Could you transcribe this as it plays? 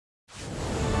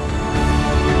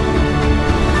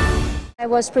I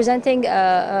was presenting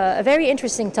a very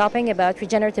interesting topic about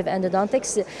regenerative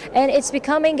endodontics, and it's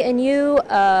becoming a new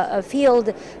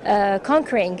field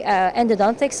conquering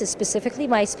endodontics, specifically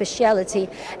my specialty,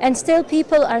 and still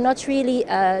people are not really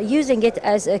using it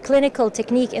as a clinical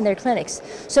technique in their clinics.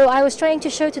 So I was trying to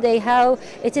show today how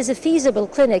it is a feasible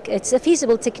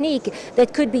technique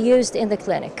that could be used in the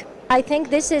clinic. I think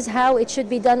this is how it should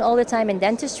be done all the time in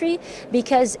dentistry,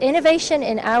 because innovation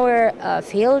in our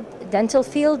dental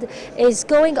field, is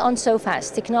going on so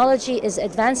fast. Technology is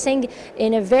advancing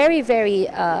in a very, very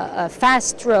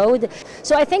fast road.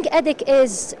 So I think EDIC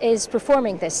is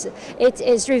performing this. It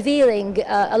is revealing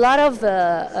a lot of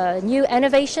new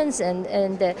innovations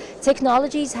and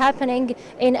technologies happening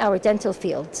in our dental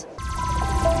field.